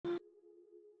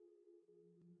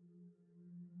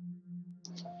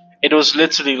It was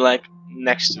literally like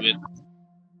next to it.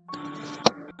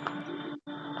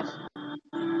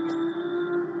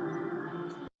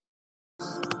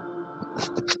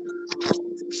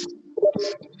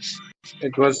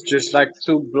 It was just like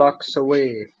 2 blocks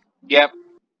away. Yep.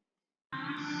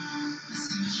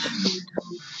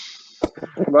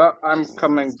 Well, I'm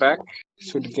coming back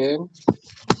to the game.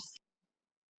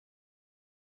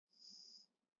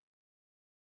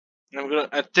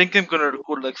 I think I'm gonna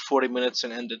record like 40 minutes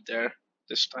and end it there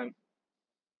this time.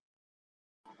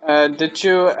 Did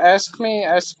you ask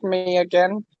me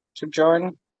again to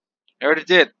join? I already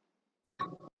did.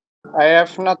 I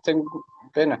have nothing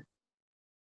binnen.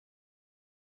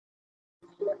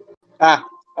 Ah,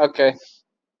 okay.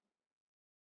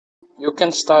 You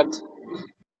can start.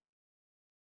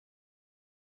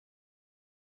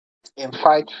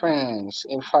 Invite friends.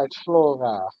 Invite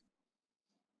Flora.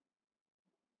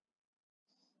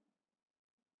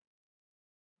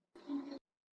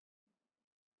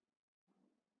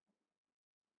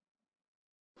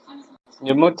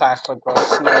 Je moet eigenlijk wel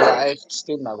snel je eigen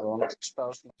Steam hebben, want het spel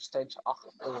is nog steeds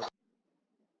 8 euro.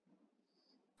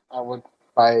 I would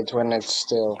buy it when it's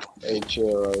still 8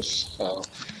 euros. So.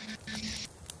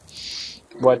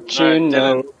 What you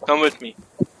know. Dylan, come with me.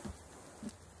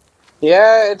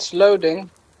 Yeah, it's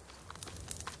loading.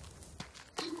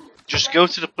 Just go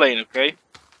to the plane, okay?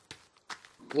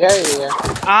 Yeah.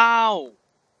 Ow!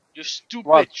 You stupid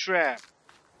What? trap.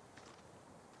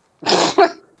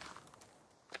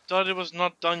 Thought it was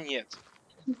not done yet.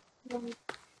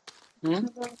 Hm?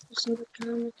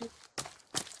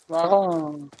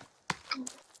 Waarom?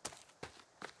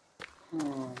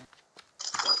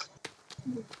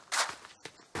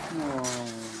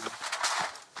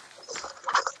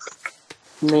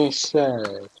 Me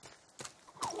sad.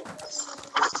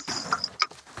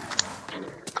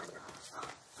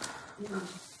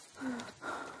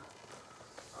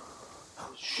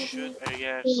 Should I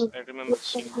guess? I remember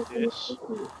seeing this.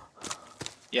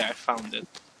 Yeah, I found it.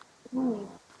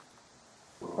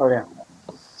 Oh yeah.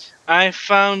 I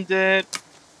found it.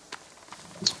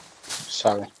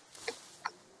 Sorry.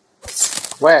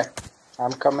 Where?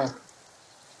 I'm coming.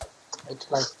 It's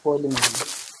like 40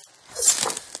 minutes.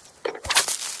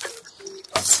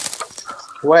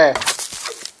 Where?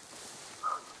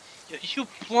 You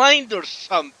blind or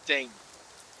something?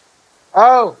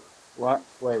 Oh! What?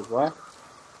 Wait, what?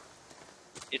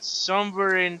 It's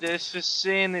somewhere in this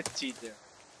vicinity there.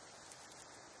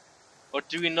 Or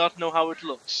do we not know how it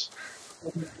looks?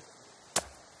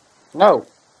 No.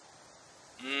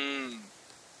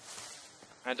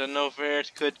 I don't know where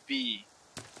it could be.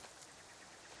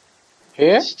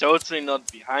 Here? It's totally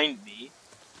not behind me.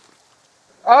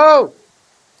 Oh!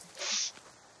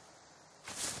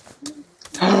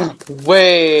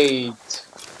 Wait.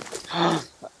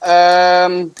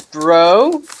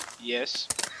 Bro? Yes.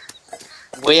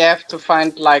 We have to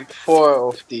find like 4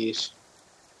 of these.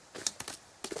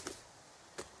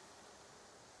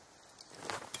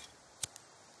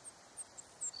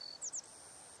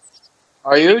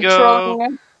 Are you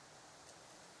throwing it?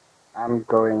 I'm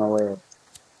going away.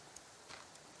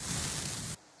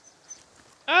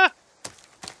 Ah!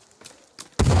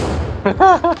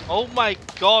 Oh my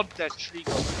god, that tree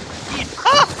got hit.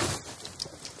 Ah!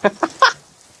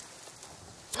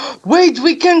 Wait,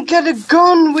 we can get a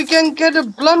gun! We can get a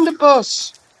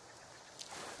blunderbuss!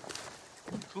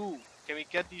 Cool. Can we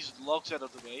get these logs out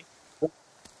of the way?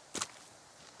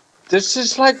 This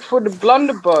is like for the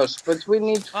blunderbuss, but we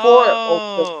need 4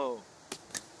 of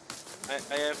them.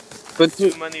 I have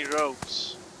too many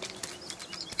ropes.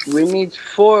 We need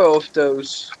 4 of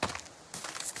those.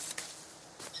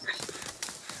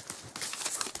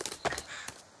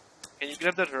 Can you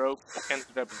grab that rope? I can't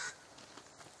grab it.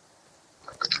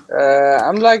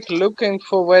 I'm like looking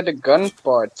for where the gun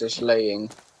part is laying.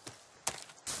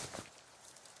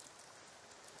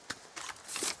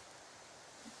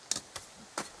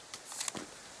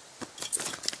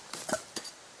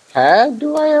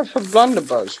 Do I have a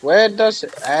blunderbuss? Where does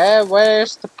it?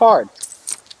 Where's the part?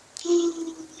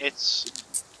 It's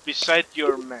beside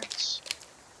your mats.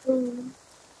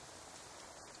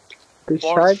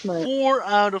 Beside my... 4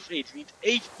 out of 8. We need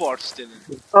 8 parts still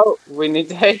in. Oh, we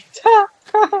need 8.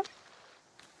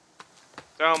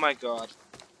 Oh my god.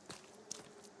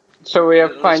 So we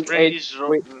have to find 8.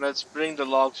 Let's bring the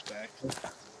logs back.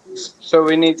 So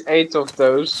we need 8 of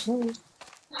those.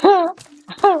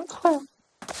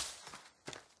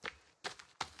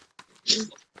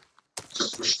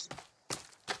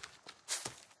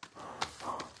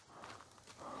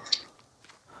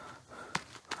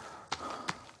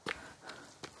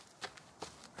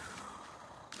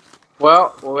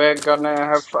 Well, we're gonna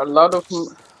have a lot of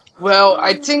Well,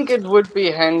 I think it would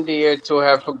be handier to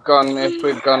have a gun if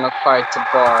we're gonna fight the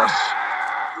boss.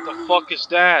 The fuck is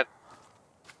that?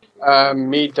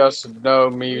 Me doesn't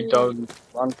know, me don't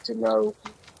want to know.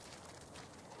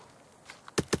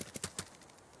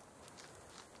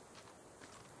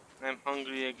 I'm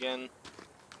hungry again.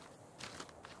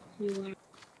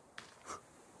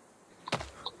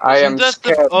 I Isn't am that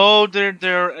the? scared. Oh, they're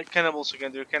cannibals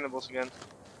again. They're cannibals again.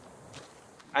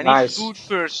 I need Nice. food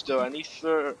first, though. I need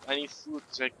food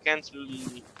because I can't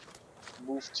really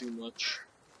move too much.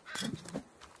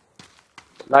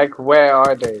 Like, where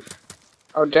are they?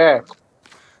 Oh, there.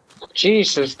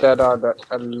 Jesus, that are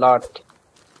a lot.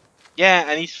 Yeah,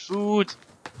 I need food.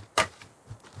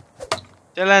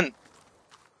 Dylan,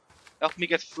 help me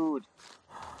get food.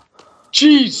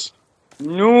 Jeez!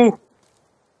 No!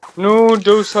 No,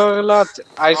 those are a lot.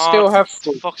 I Oh, still have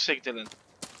for food. fuck's sake, Dylan.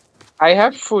 I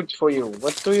have food for you.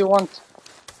 What do you want?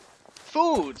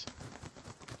 Food.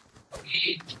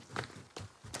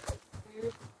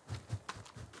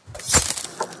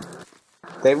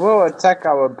 They will attack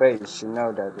our base, you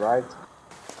know that, right?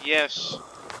 Yes.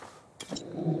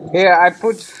 Here, I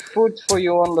put food for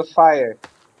you on the fire.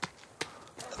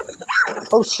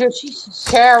 Oh shit!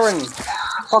 Karen!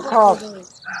 Fuck off!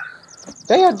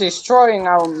 They are destroying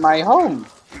my home!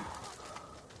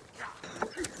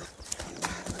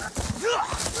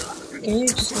 Can you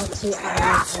just not say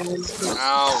ow?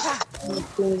 Ow.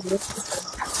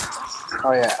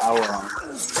 Oh yeah, I will.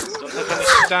 Don't have any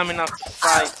stamina to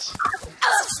fight.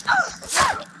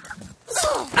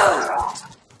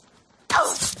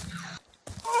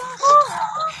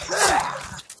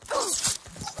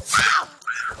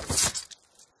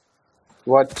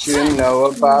 What you know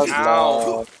about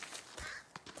Ow. love?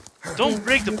 Don't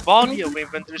break the body away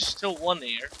when there's still one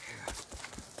here.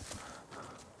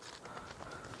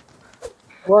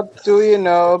 What do you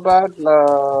know about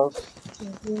love?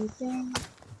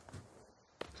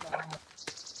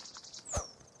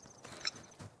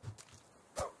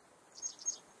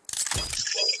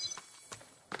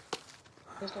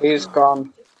 He's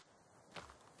gone.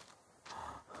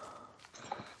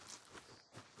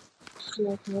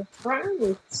 Like my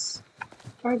friends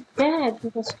are dead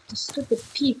because of the stupid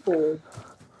people.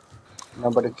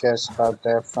 Nobody cares about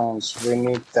their friends. We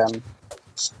need them.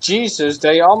 Jesus,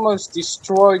 they almost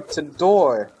destroyed the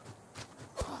door.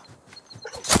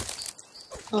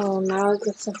 Oh, now I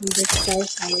got stuff in this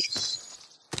guy's house.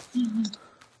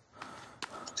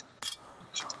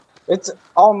 It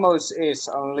almost is,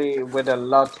 only with a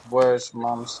lot worse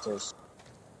monsters.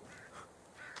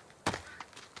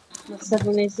 The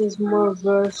 7 is more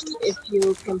versed if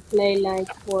you can play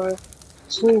like for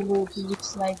 2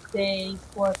 weeks, like day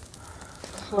 14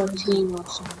 or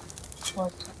something.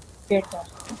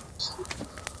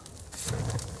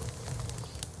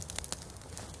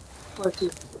 14.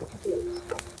 14.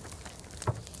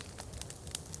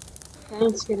 And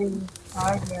it's getting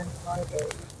harder and harder.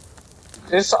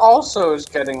 This also is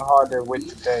getting harder with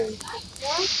the day.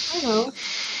 Yeah, I know.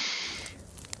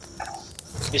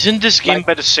 Isn't this game Like-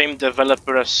 by the same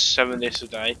developer as 7 Days to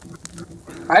Die?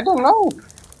 I don't know.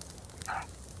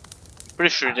 Pretty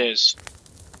sure it is.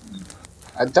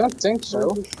 I don't think so.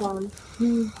 It'll be fun.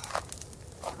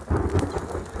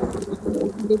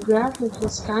 The graphics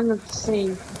is kind of the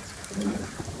same.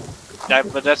 Yeah,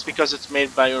 but that's because it's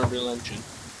made by Unreal Engine.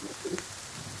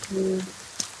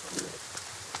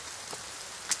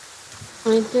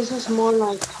 And this is more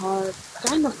like hard,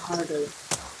 kind of harder.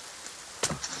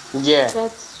 Yeah,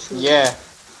 That's true. yeah.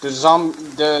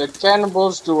 The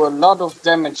cannibals do a lot of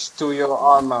damage to your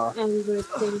armor. And with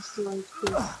things like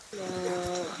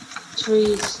this,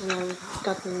 trees and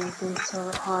cutting and things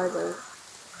are harder.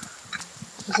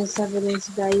 Because 7 days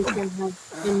ago you can have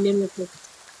unlimited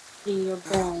in your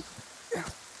bag.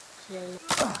 Yeah.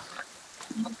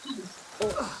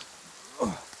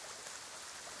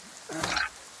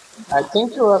 I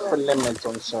think you have a limit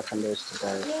on 7 days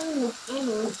today. Yeah, I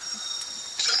know.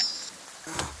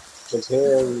 But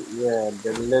here, yeah,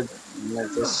 the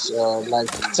limit is like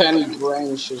 10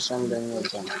 branches and then you're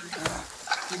done.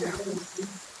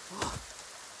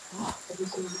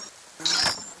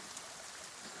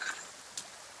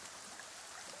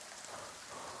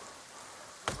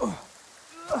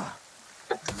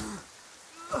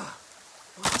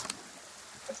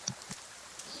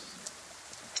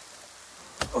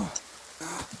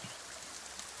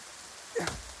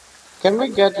 Can we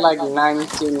get like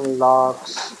 19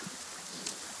 logs?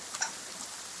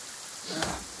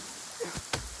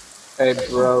 Hey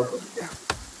bro.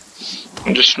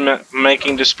 I'm just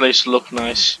making this place look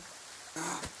nice.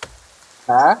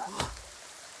 Huh?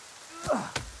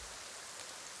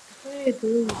 What are you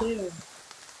doing there?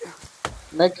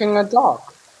 Making a dog.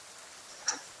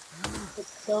 A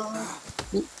dog.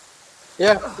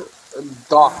 Yeah, a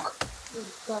dog. A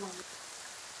dog.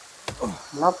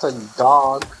 Not a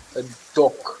dog, a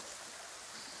dog.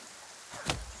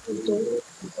 A dog.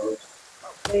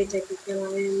 Weet ik wel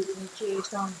een beetje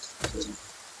irritant.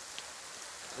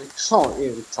 Ik zal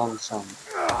irritant zijn.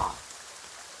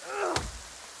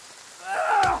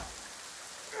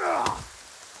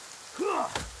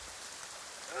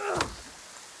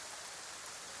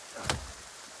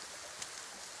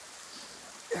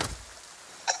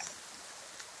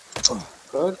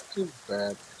 Go to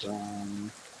bed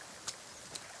then.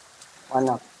 Why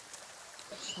not?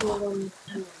 Gewoon.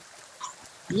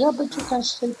 Yeah, but you can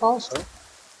sleep also.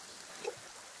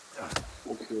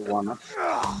 If you wanna.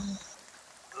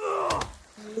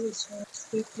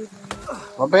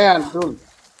 Wat ben je aan het doen?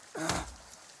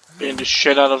 Getting the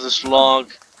shit out of this log.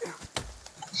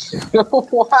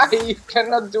 Why? You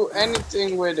cannot do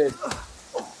anything with it.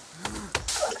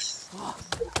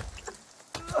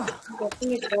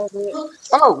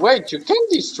 Oh, wait, you can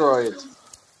destroy it.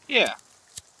 Yeah.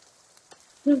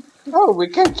 Oh, we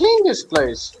can clean this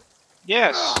place.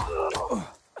 Yes.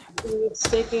 It's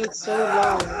taking so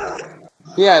long.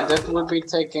 Yeah, that would be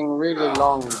taking really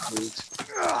long, dude.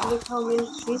 Look how many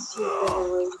trees you get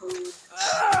away from me.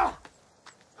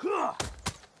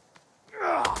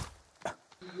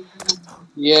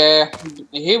 Yeah,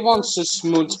 he wants a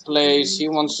smooth place. He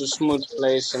wants a smooth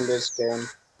place in this game.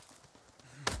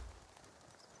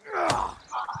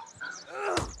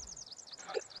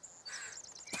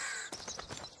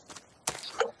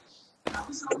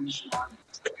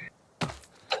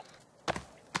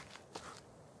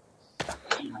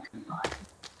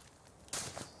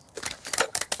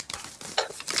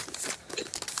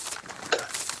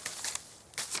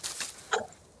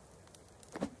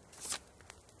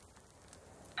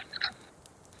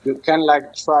 You can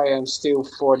like try and steal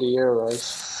 40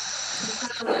 euros.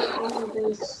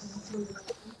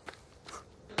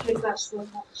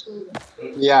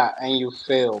 Yeah, and you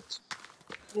failed.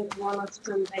 With one of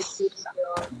them I see.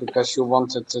 Because you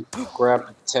wanted to grab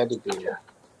a teddy bear.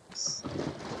 It's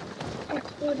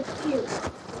for the kill.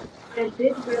 I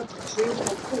did grab the tree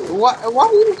for food. Why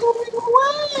are you going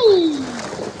away?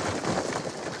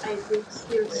 I did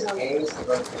steal some. You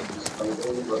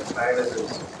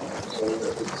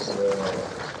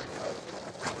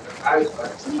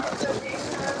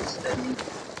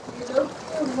don't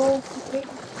feel more to take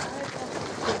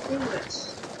the fingers.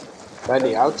 Bij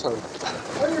die auto.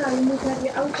 Oh ja, je moet naar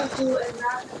die auto toe en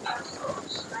daar de auto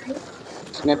opschrijven.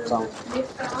 Knip dan.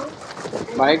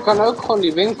 Maar je kan ook gewoon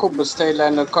die winkel bestelen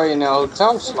en dan kan je in een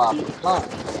hotel slapen. Klaar.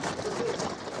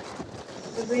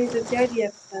 Dan ben je de derde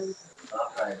hebt gedaan.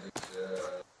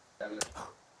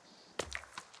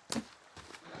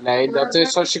 Nee, dat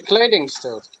is als je kleding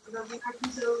steelt. Dan maak je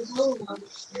sowieso al.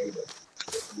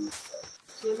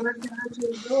 Je maakt de huis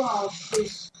sowieso al.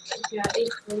 Dus ja,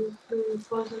 ik ben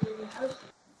gewoon in je huis.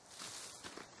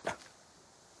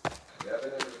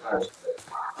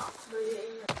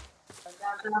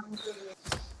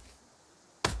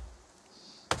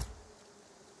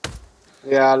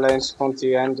 Ja, alleen ze vond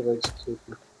die Android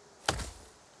creepy.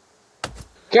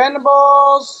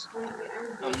 Cannibals!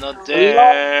 I'm not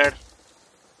there.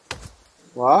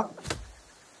 What?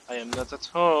 I am not at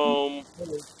home.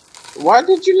 Why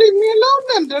did you leave me alone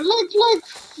then? There like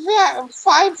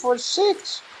 5 or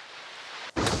 6.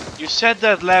 You said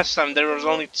that last time. There was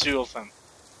only 2 of them.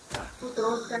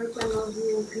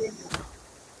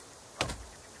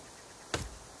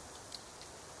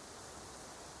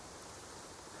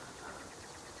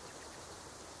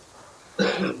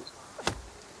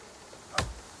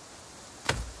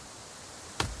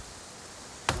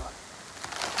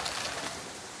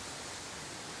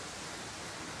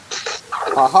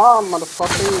 Haha,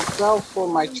 motherfucker, you fell for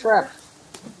my trap.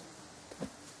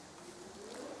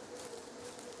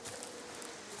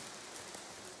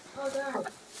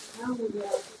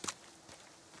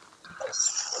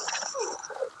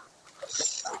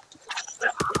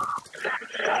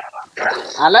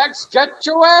 Alex, get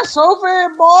your ass over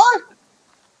here, boy!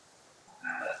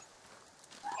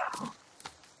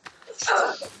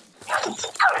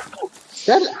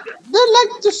 They're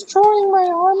like destroying my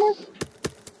armor.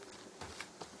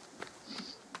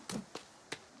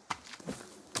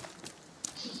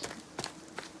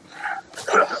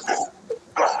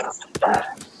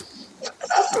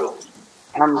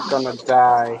 I'm gonna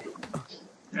die.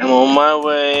 I'm on my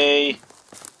way.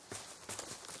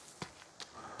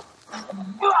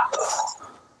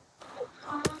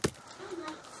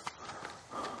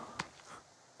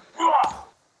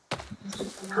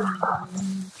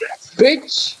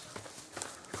 Bitch!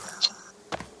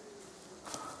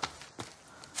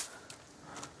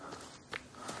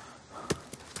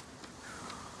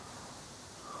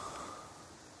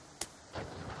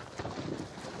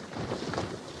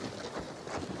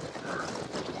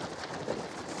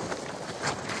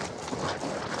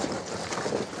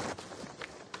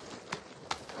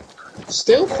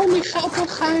 Stil van die geld, dan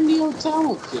ga je in die hotel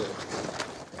een keer.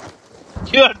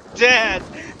 You're dead!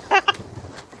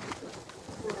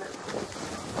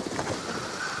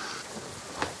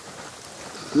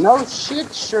 No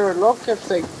shit, Sherlock, if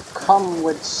they come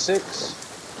with 6.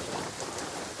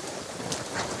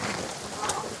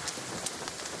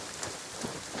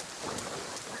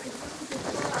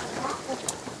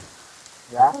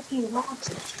 Ja?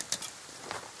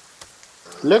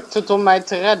 Lukt het om mij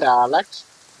te redden, Alex?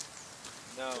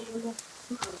 No.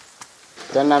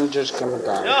 Then I'm just gonna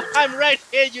die. No, I'm right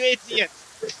here, you idiot!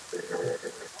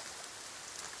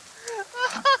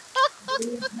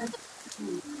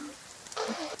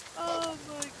 Oh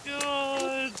my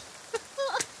god!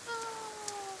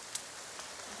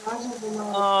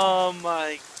 Oh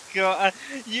my god!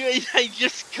 I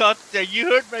just got there. You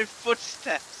heard my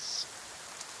footsteps.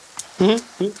 Oh.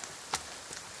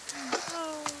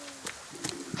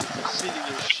 Silly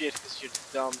little shit, because you're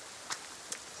dumb.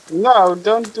 No,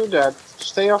 don't do that.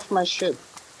 Stay off my shit.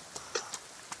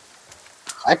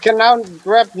 I can now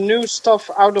grab new stuff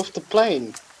out of the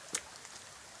plane.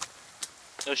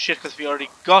 No shit, because we already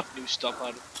got new stuff out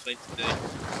of the plane today.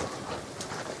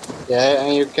 Yeah,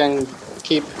 and you can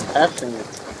keep having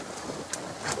it.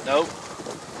 Nope.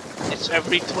 It's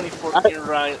every 24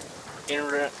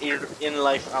 in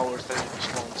life hours that it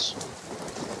respawns.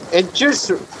 It just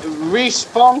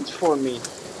respawned for me.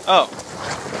 Oh.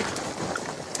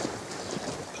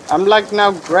 I'm like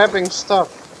now grabbing stuff.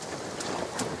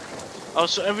 Oh,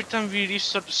 so every time we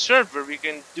restart the server, we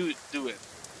can do it.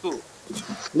 Cool.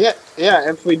 Yeah,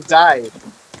 if we die.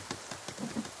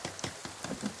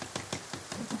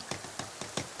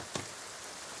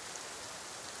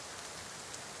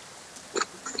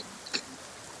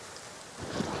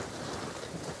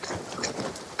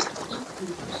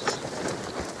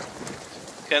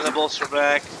 Cannibals are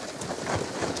back.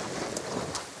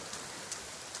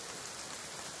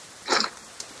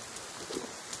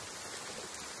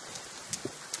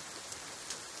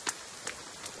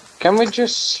 Can we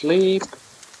just sleep?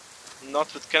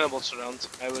 Not with cannibals around.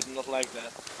 I would not like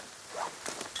that.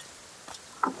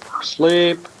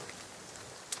 Sleep.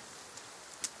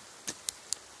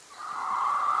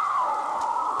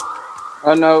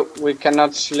 Oh no, we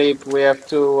cannot sleep. We have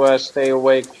to stay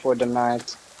awake for the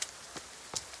night.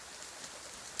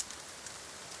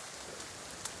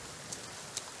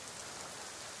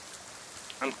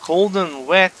 I'm cold and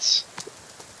wet.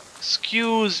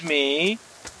 Excuse me.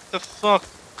 The fuck?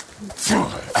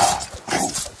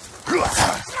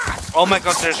 Oh my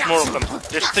god, there's more of them.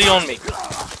 There's 3 on me.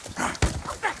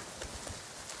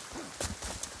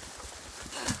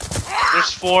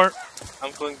 There's 4.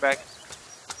 I'm going back.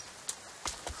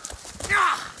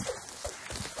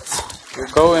 You're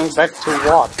going back to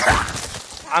what?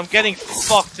 I'm getting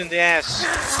fucked in the ass.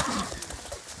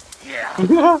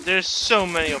 There's so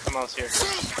many of them out here.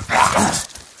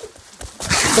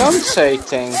 Don't say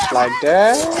things like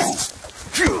that.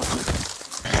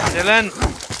 Dylan!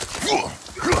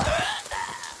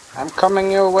 I'm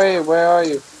coming your way. Where are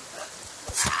you?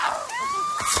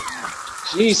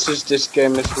 Jesus, this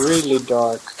game is really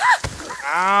dark.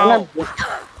 Ow!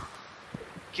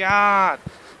 God!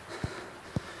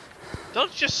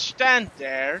 Don't just stand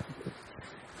there.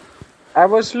 I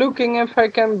was looking if I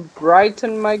can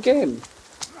brighten my game.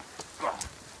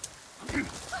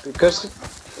 Because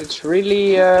it's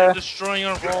really They're destroying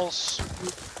our walls.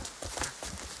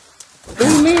 What do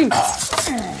you mean?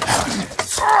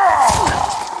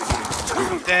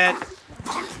 Dead.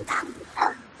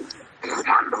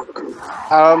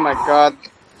 Oh my god.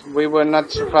 We will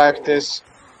not survive this.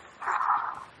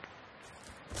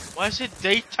 Why is it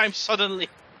daytime suddenly?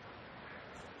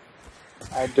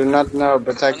 I do not know,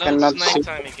 but I Oh, no, cannot it's see.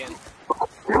 nighttime again.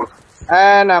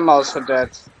 And I'm also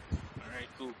dead. Alright,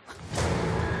 cool.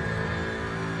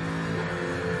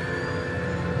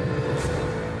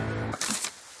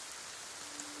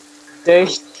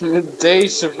 They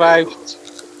survived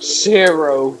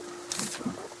 0.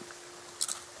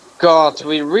 God,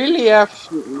 we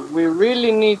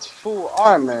really need full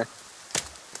armor.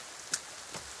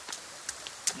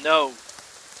 No.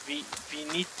 We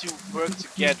need to work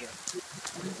together.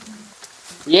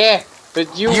 Yeah,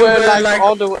 but you were like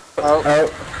all the way. Oh.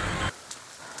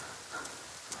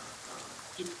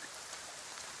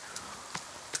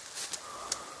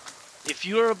 If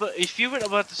you were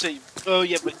about to say, oh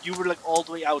yeah, but you were like all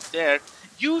the way out there,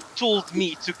 you told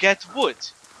me to get wood.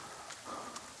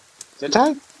 Did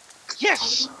I?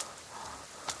 Yes.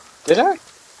 Did I?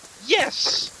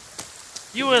 Yes.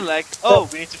 You were like, oh,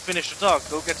 we need to finish the dog.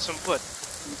 Go get some wood.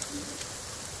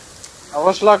 I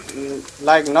was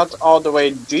like not all the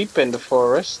way deep in the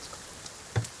forest.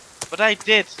 But I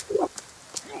did.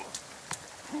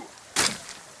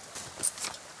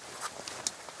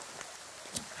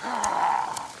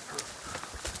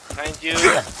 Behind you. The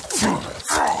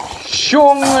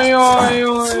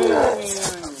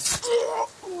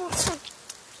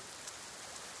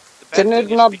bad Can it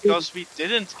thing is not be? because we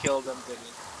didn't kill them,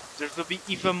 Dylan, there will be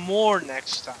even more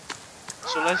next time.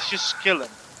 So let's just kill them.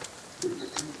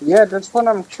 Yeah, that's what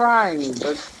I'm trying,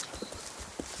 but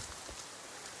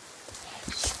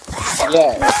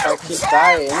yeah, if I keep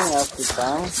dying every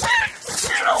time.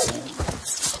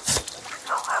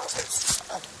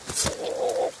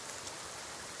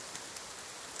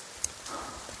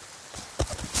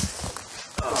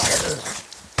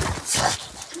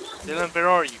 Dylan, where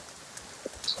are you?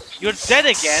 You're dead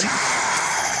again?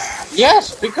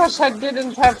 Yes, because I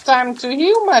didn't have time to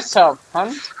heal myself,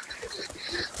 hun.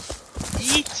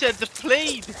 Eat the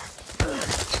blade!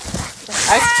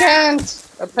 I can't,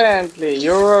 apparently.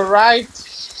 You were right.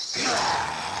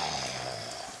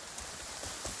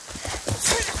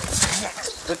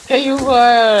 But can you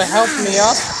help me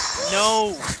up?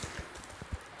 No!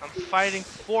 I'm fighting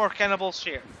 4 cannibals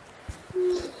here.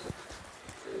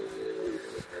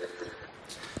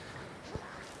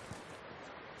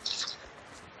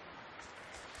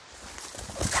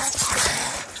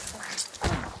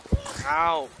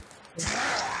 Ow.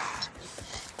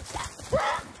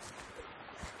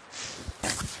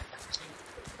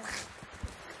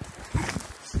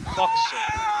 Fuck's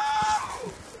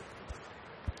sake.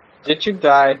 Did you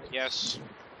die? Yes.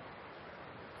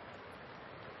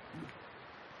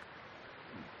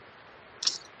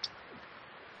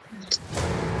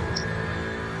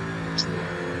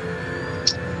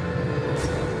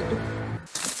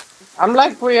 I'm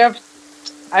like,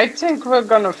 I think we're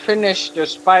gonna finish the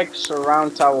spikes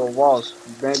around our walls.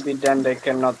 Maybe then they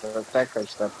cannot attack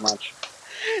us that much.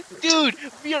 Dude,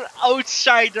 we are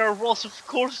outside our walls. Of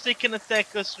course they can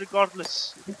attack us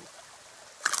regardless.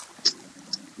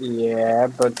 Yeah,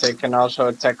 but they can also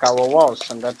attack our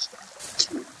walls, and that's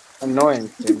the annoying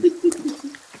thing.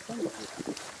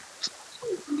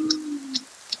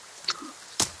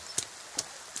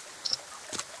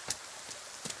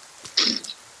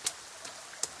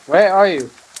 Where are you?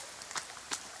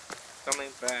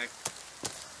 Coming back.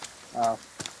 Oh,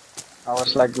 I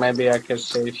was like, maybe I can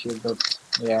save you, but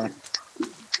yeah.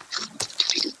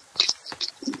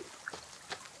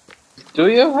 Do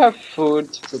you have food?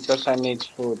 Because I need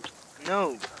food.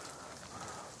 No.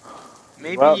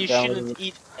 Maybe Well, you then shouldn't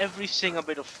eat every single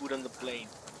bit of food on the plane.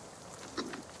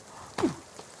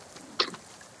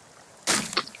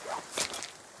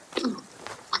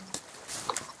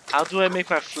 How do I make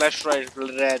my flashlight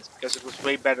red? Because it was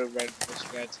way better when it was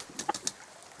red.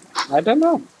 I don't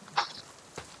know.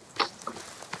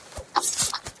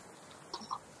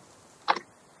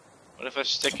 What if I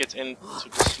stick it into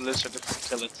this lizard and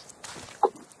kill it?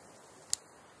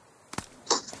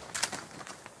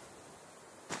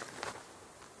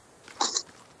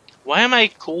 Why am I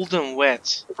cold and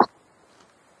wet?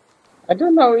 I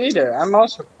don't know either. I'm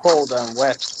also cold and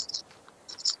wet.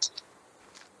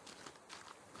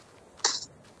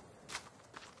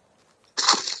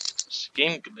 This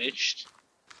game glitched.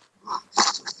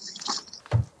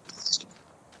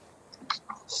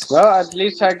 Well, at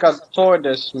least I got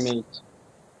tortoise meat.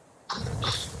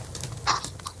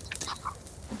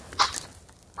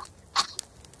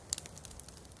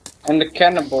 And the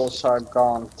cannibals are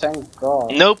gone, thank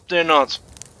God. Nope, they're not.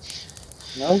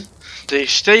 No? They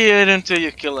stay here until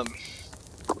you kill them.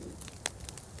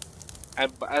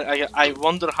 I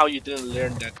wonder how you didn't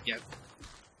learn that yet.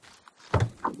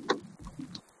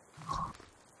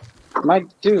 My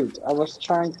dude, I was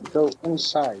trying to go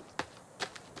inside.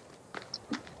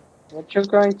 What you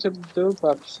going to do,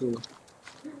 Babsy?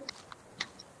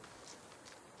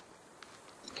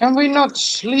 Can we not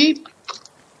sleep?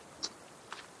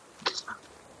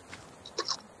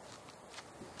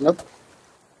 Nope.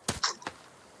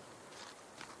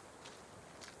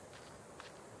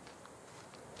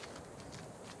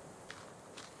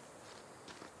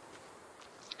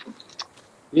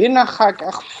 Hierna ga ik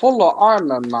echt volle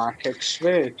armen maken, ik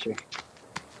zweer het je.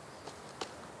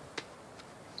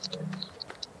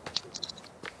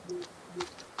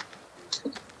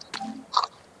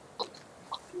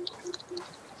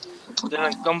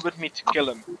 Then come with me to kill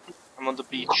him. I'm on the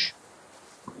beach.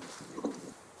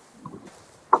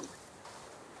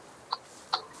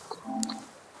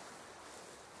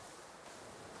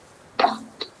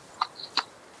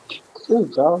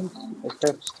 Oeh, dan. Ik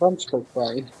heb strandschop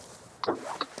bij je.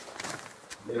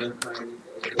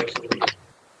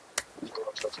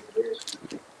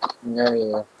 Ja,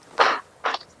 ja.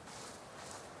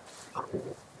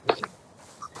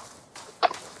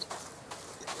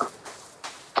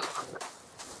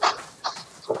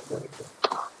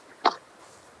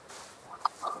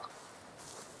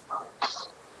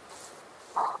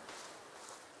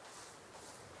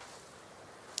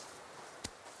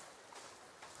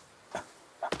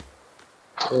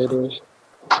 It is.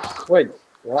 Wait,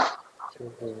 what?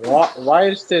 What? Why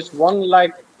is this one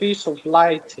like piece of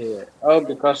light here? Oh,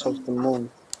 because of the moon.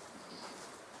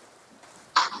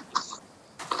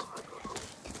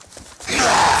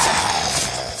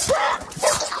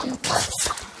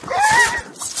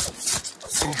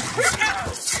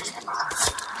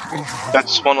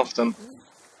 That's one of them.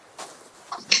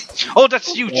 Oh,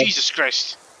 that's you, Jesus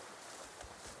Christ!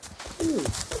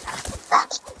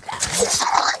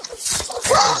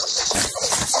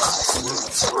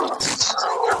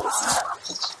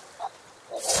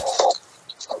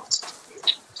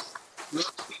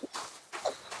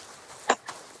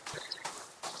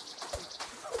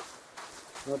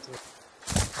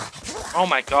 Oh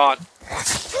my god.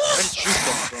 Where did you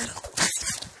come from?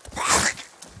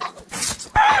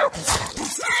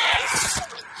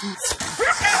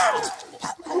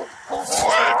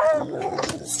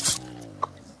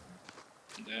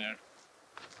 There.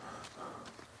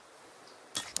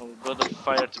 I'll build a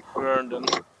fire to burn them.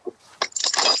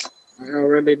 I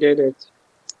already did it.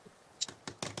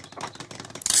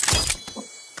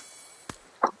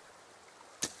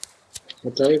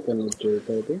 What are you gonna do,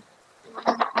 baby?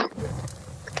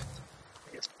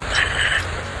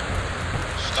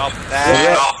 Stop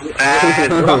that! Stop that!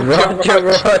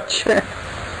 Roger.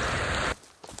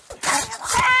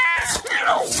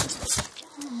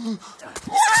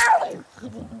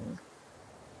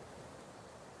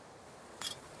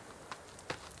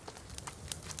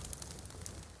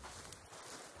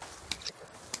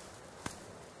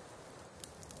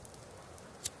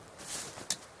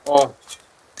 Oh,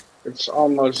 it's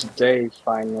almost day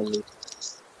finally.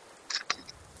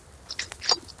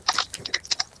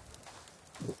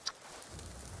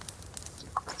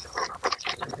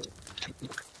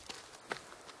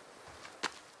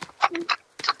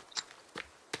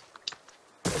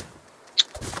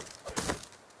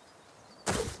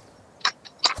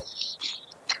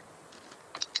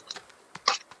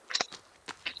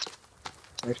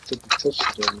 I have to be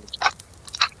touchdown.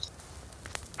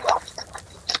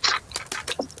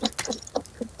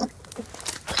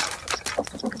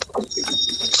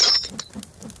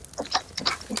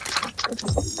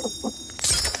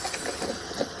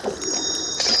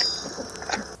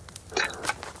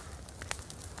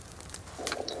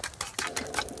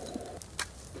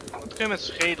 Wat kun je met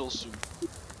schedels doen?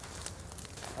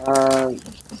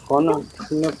 Gewoon een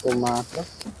knuppel maken.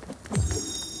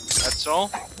 That's all?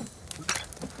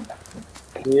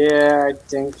 Yeah, I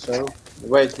think so.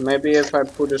 Wait, maybe if I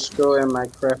put a skill in my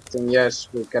crafting, yes,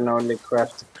 we can only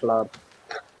craft a club.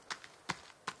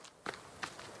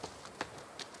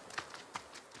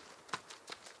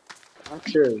 I'm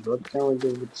curious, what can we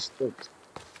do with stick?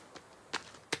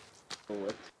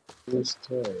 What? This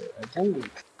toy. I don't know.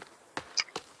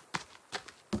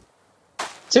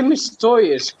 Timmy's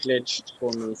toy is glitched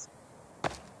for me.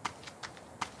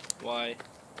 Why?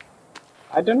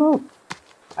 I don't know.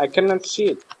 I cannot see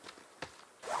it.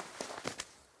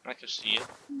 I can see it.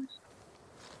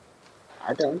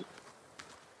 I don't.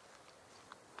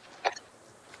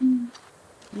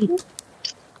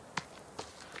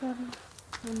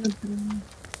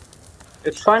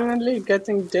 It's finally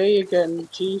getting day again,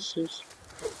 Jesus.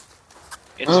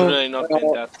 It's really not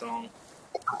been that long.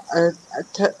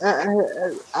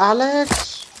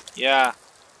 Alex? Yeah.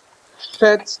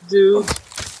 Fat dude.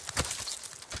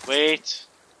 Wait.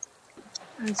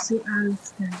 I see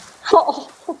Alex there.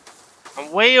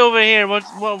 I'm way over here.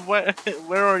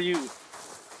 Where are you?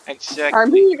 Exactly.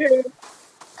 I'm here.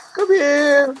 Come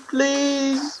here,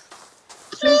 please.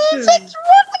 Please.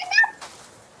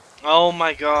 Oh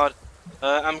my god.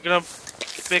 I'm gonna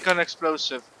pick an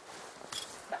explosive.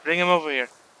 Bring him over here.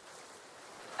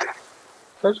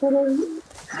 That's what I do.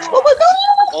 Oh my god!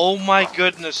 Oh my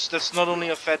goodness, that's not only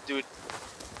a fat dude.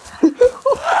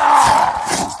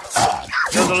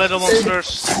 Kill the little ones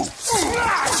first.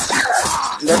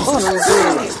 That's what I'm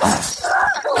doing.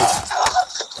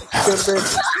 Good bit.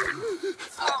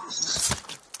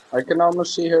 I can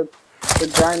almost see her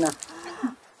vagina.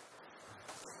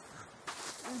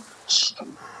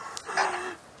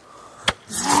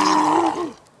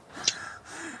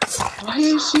 Why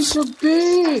is he so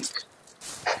big?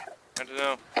 I don't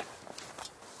know.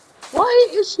 Why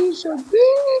is he so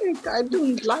big? I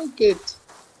don't like it.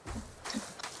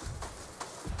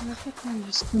 I think I'm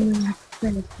just gonna like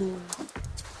very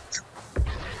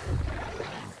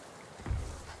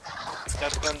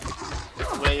That went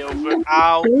way over.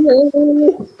 Ow!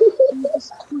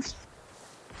 just push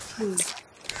through.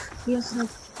 He has no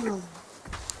flow.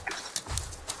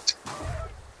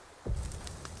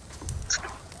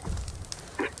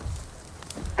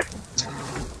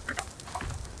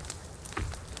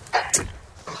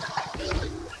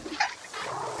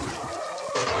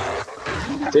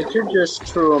 Did you just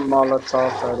throw a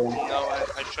Molotov at him? No,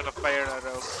 I shot a fire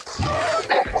arrow.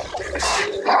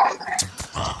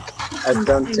 I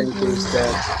don't think he's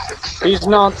dead. He's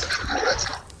not.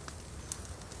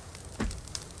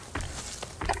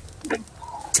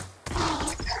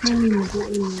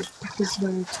 This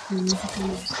way.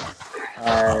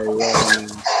 Yeah.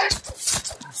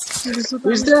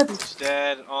 He's dead. He's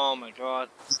dead. Oh my god.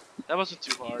 That wasn't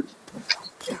too hard.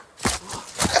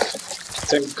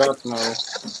 Thank God, no.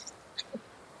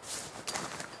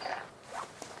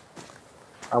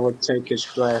 I would take his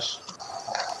flesh.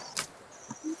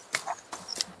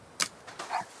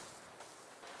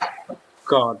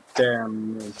 God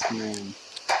damn it, man.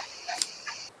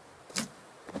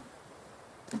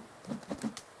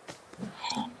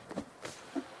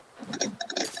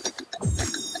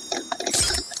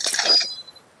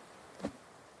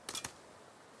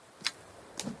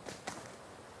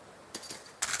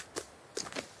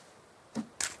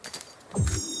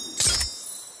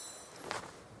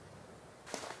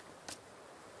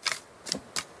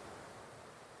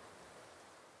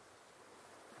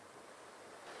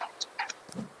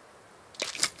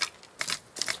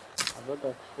 Ik wil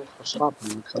dat vroeger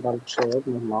slapen. Ik ga dan zo ook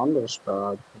nog mijn andere spel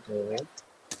uitproberen.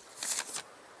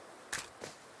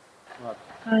 Wat?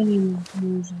 I need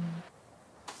music.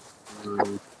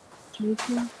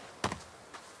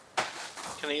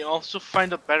 Can he also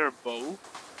find a better bow?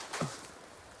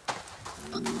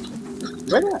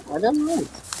 I don't know.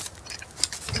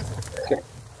 Okay.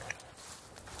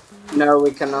 No,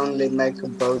 we can only make a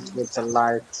boat with a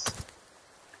light.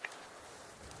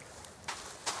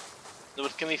 No,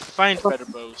 but can he find better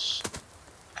bows?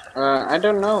 I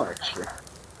don't know actually.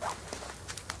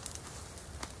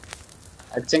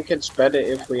 I think it's better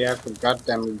if we have a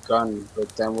goddamn gun,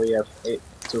 but then we have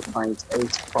to find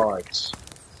 8 parts.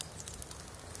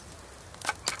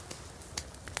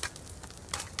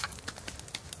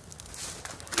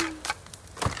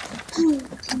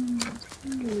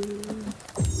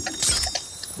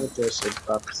 What is it,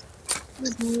 but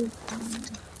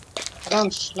I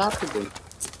don't slap it in.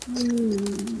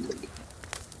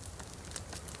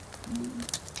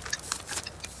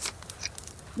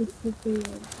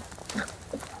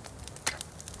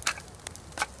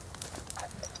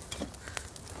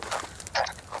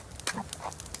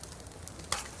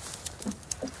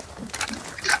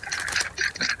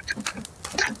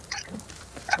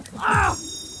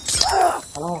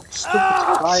 Oh, stupid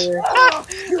fire.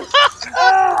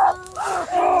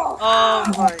 Oh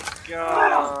my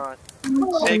god.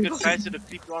 Say goodbye to the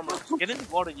creepy armor. Get in the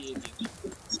water, you idiot.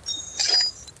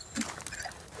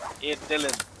 Here,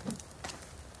 Dylan.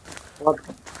 What?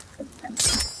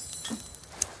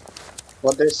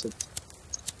 What is it?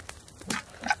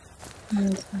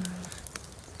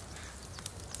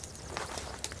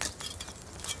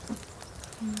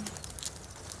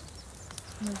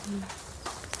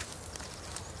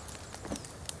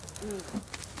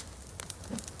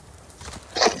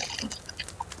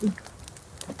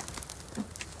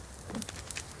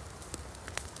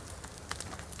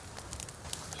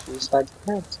 She's like,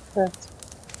 pet.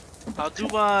 How do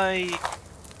I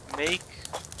make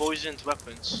poisoned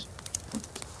weapons?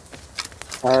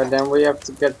 Then we have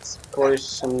to get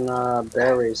poison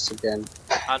berries again.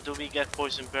 How do we get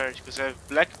poison berries? Because I have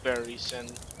blackberries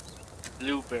and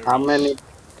blueberries.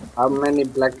 How many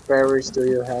blackberries do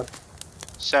you have?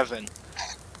 7.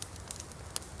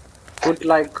 Put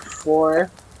like 4.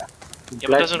 Yeah,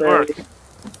 but it doesn't work.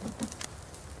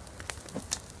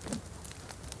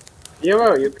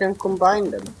 Yeah, you can combine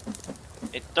them.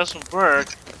 It doesn't work.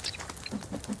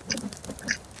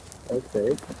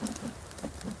 Okay.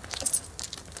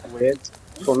 Weird.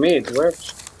 For me it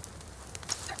works.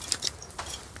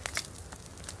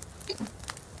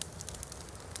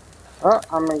 Oh,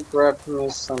 I'm gonna grab me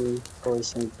some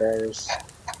poison berries.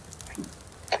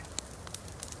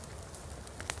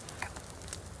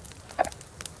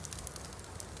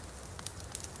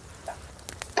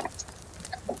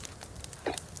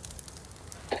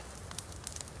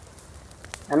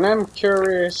 And I'm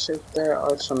curious if there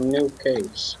are some new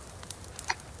caves.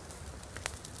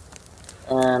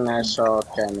 And I saw a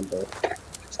cannibal.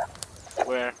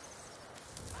 Where?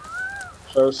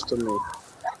 Close to me.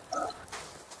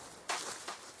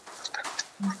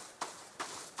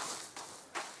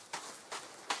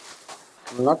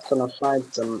 I'm not gonna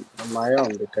fight them on my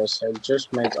own because I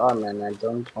just made armor and I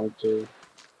don't want to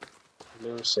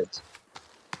lose it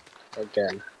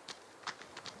again.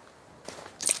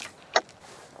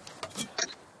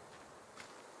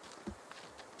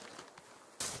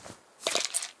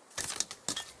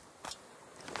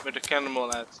 Where the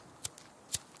cannibal at?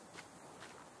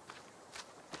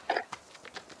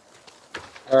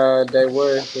 They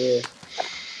were here.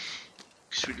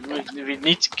 We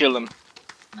need to kill them.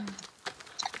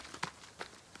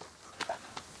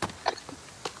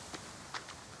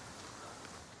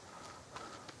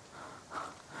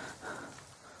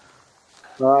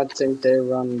 No, I think they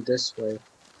run this way.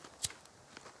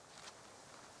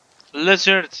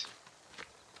 Lizard.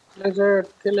 Lizard,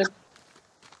 kill it.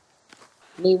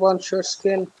 Me wants your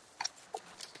skin.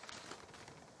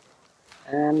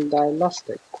 And I lost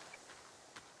it.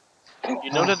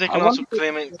 You know that they I can also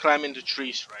want to, climb into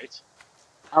trees, right?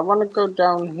 I want to go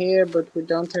down here, but we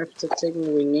don't have the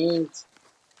thing we need.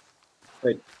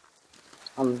 Wait.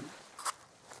 Um.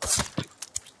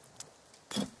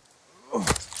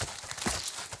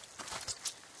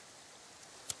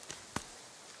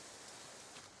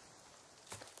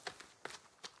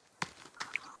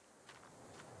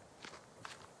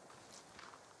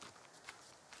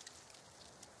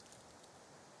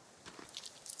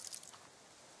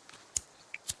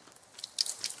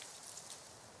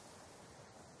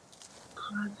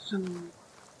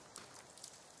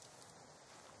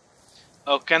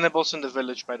 Oh, cannibals in the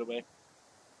village, by the way.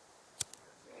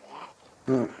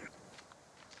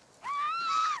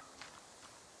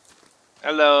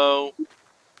 Hello.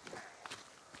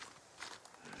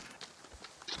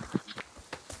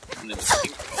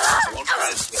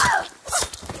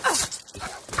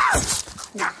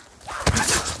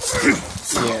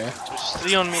 Yeah. There's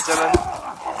 3 on me, Dylan.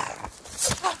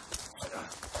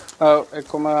 Oh, ik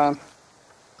kom eraan.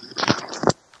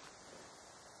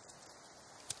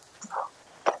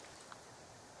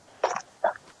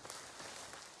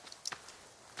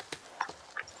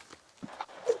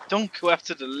 Don't go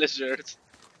after the lizard.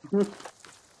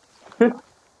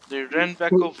 They ran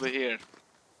back over here.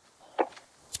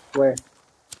 Where?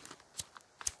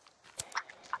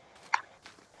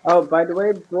 Oh, by the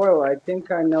way, bro, I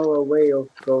think I know a way of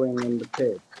going in the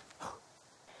pit.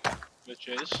 Which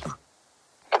is?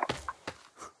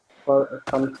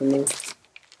 Come to me.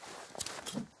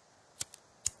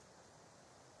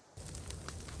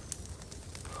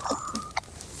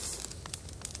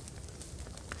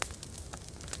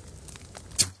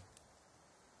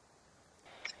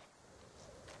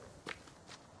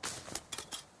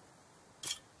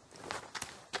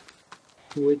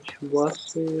 Which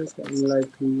was it? I'm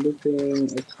like looking.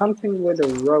 It's something with a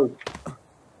rope.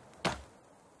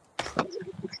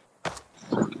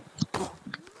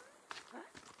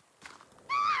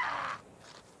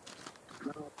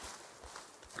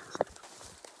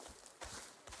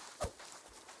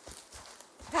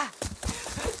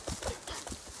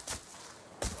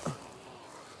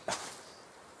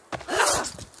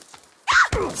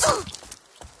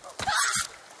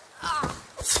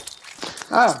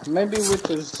 Ah, maybe with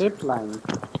the zip line.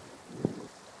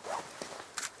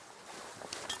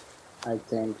 I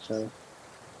think so.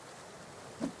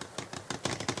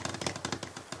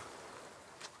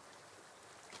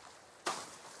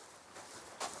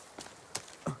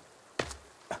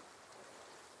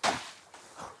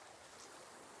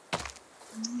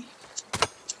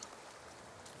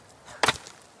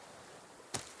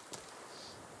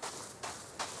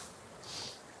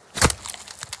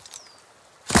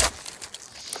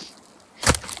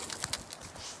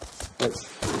 Wait.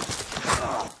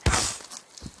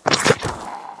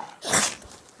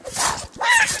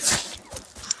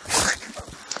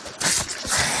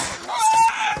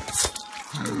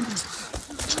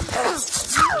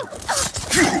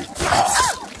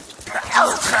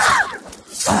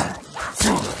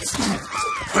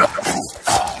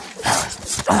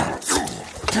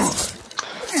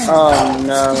 Oh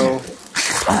no.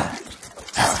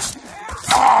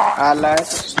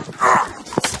 Alex?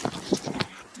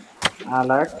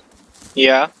 Alex?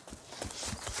 Yeah.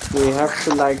 We have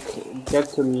to like get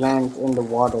to land in the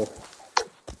water.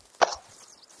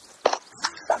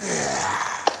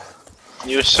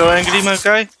 You're so angry, my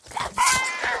guy?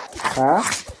 Huh?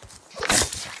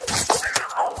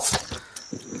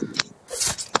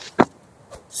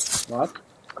 What?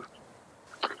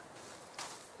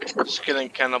 Just killing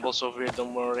cannibals over here,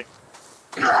 don't worry.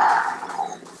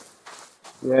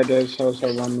 Yeah, there's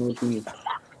also one with me.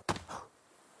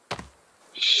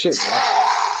 Shit.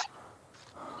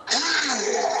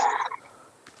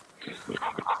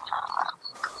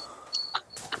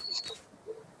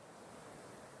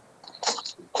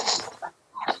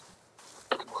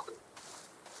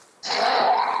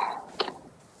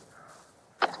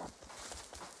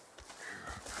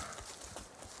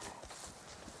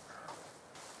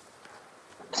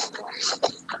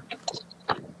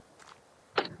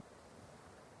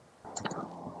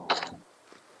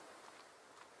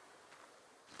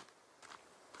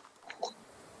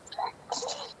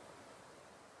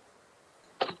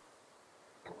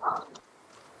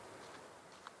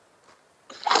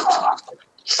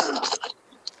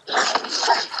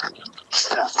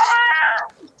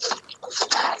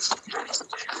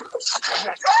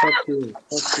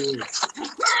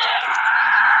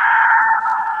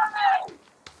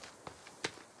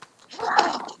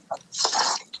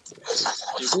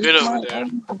 Good over there.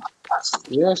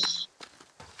 Yes.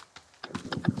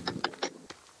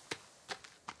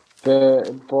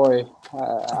 Boy,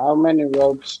 how many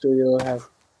ropes do you have?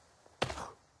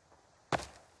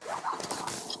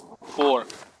 4.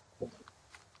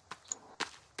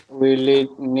 We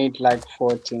need like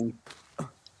 14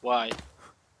 Why?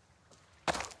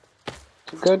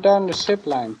 to go down the zip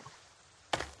line.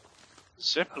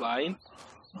 Zip line?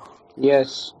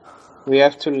 Yes, we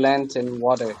have to land in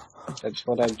water. That's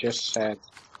what I just said.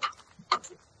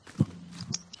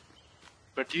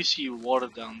 But do you see water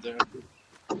down there?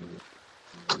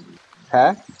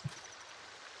 Huh?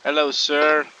 Hello,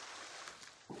 sir.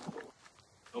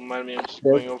 Don't mind me, I'm just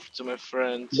going over to my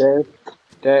friend.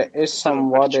 There is Son some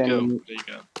of, where did water you go? in There you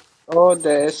go. Oh,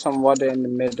 there is some water in the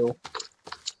middle.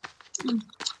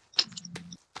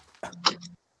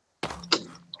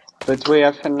 But we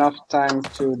have enough time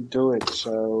to do it,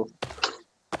 so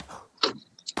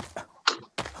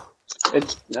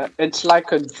it's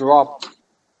like a drop.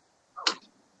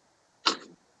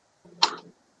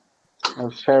 A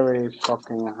very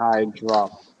fucking high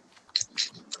drop.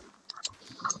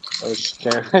 A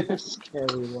scary,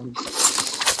 scary one.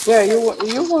 Yeah,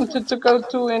 you wanted to go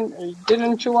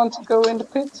didn't you want to go in the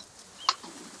pit?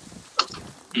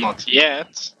 Not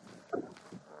yet.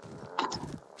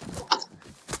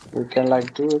 We can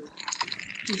like do it.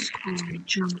 Just go and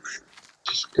jump.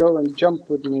 Just go and jump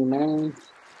with me, man.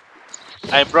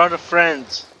 I brought a friend.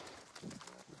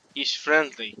 He's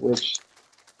friendly. Which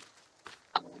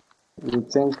you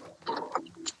think?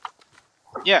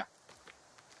 Yeah.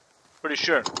 Pretty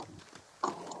sure.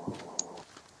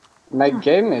 My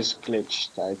game is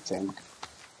glitched, I think.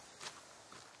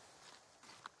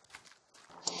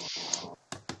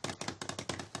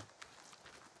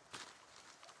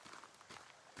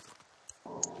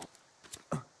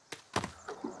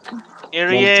 Here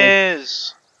he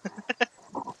is!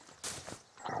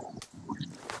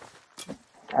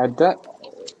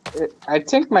 I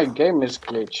think my game is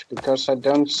glitched because I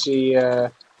don't see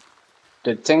the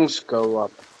things go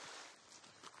up.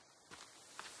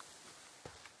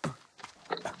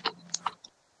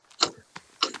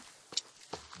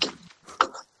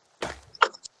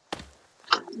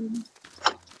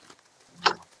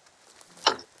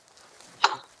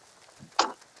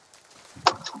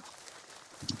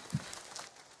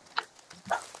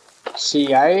 Zie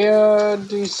jij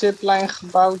die zipline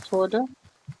gebouwd worden?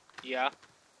 Ja.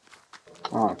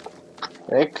 Oh,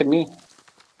 ik niet.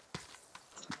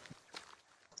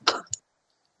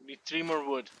 We need 3 more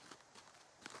wood.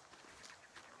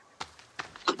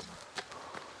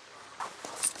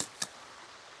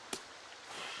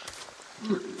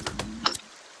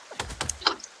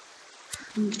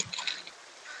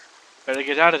 Better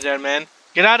get out of there, man.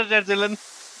 Get out of there, Dylan.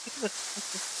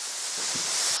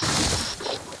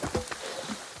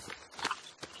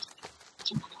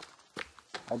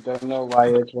 I don't know why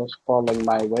it was falling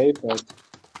my way, but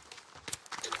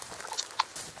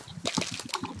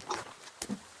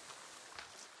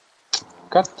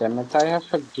god damn it, I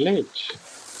have a glitch.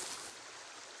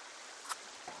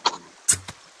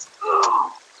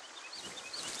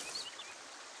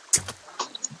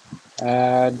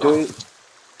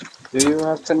 Do you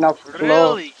have enough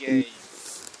cloth? Really gay.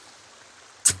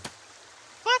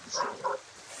 What?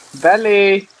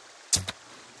 Belly!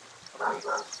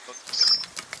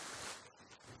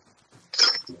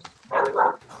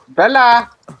 Bella!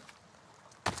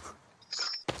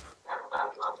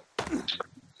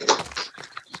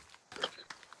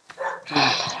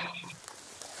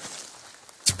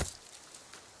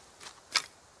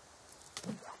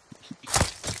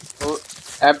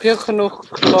 Heb je genoeg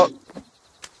cloth?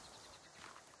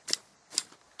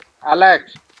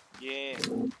 Alex, Yeah.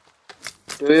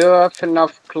 do you have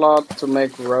enough cloth to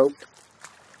make rope?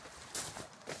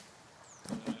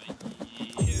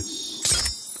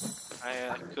 Yes.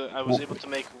 I was able to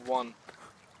make 1.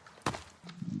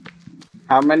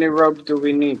 How many rope do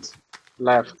we need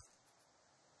left?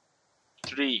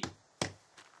 3.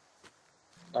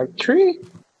 Like 3?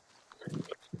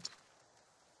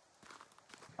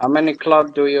 How many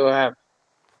cloth do you have?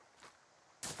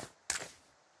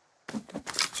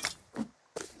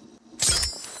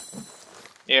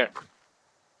 Here.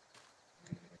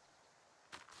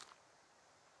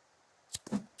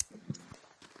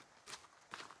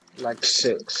 Like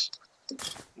 6.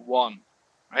 1.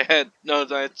 I had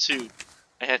 2.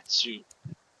 I had 2.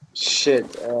 Shit.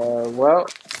 Well,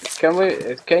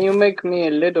 can you make me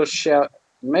a little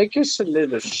make us a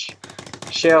little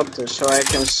shelter so I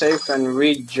can save and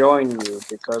rejoin you,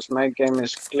 because my game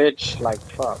is glitched like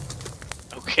fuck.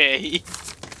 Okay.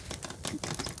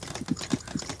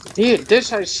 Here,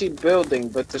 this I see building,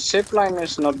 but the zip line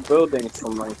is not building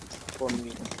for me.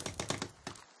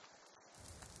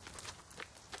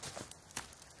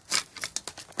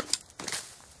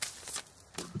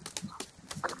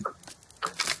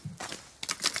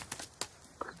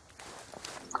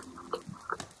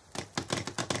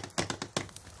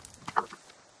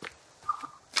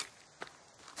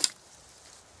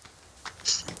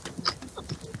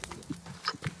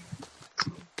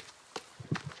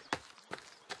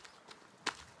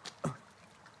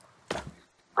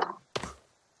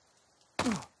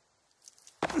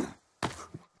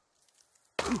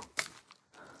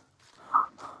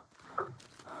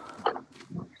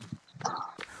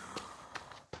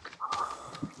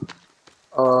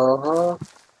 Oh,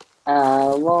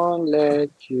 I won't let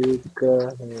you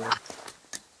go.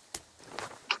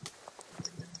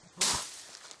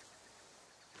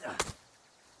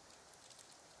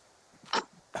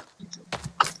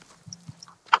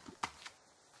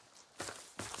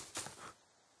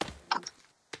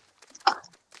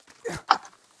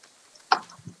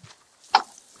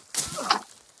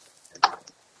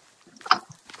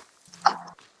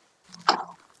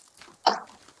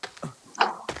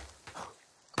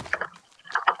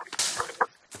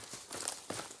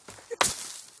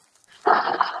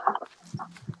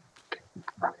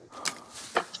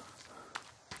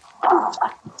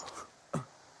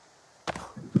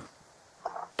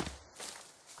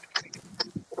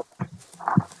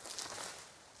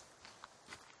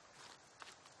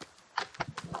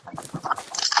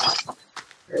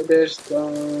 It is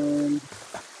done.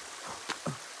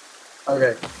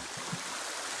 Okay.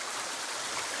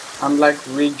 I'm like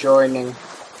rejoining.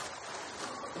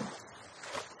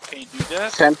 Can you do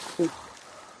that?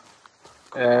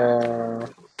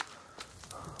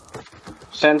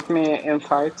 Send me an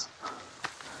invite.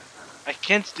 I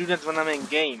can't do that when I'm in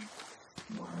game.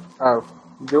 Oh,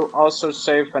 you also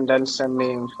save and then send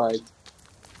me invite.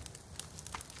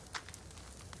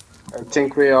 I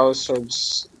think we also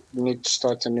need to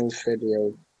start a new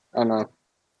video. Oh no.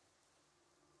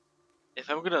 If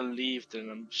I'm gonna leave, then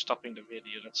I'm stopping the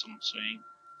video. That's what I'm saying.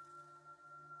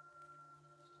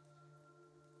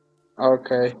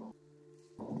 Okay.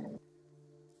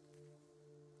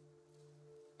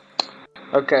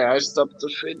 Okay, I stopped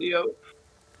the video.